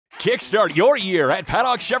Kickstart your year at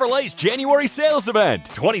Paddock Chevrolet's January sales event.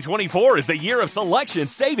 2024 is the year of selection,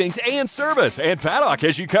 savings, and service, and Paddock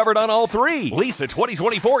has you covered on all three. Lease a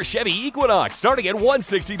 2024 Chevy Equinox starting at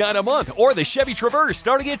 $169 a month, or the Chevy Traverse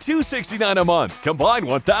starting at $269 a month. Combine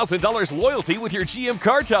 $1,000 loyalty with your GM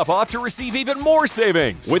car top off to receive even more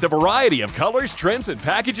savings. With a variety of colors, trims, and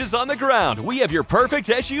packages on the ground, we have your perfect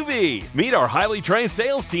SUV. Meet our highly trained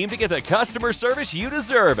sales team to get the customer service you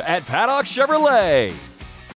deserve at Paddock Chevrolet.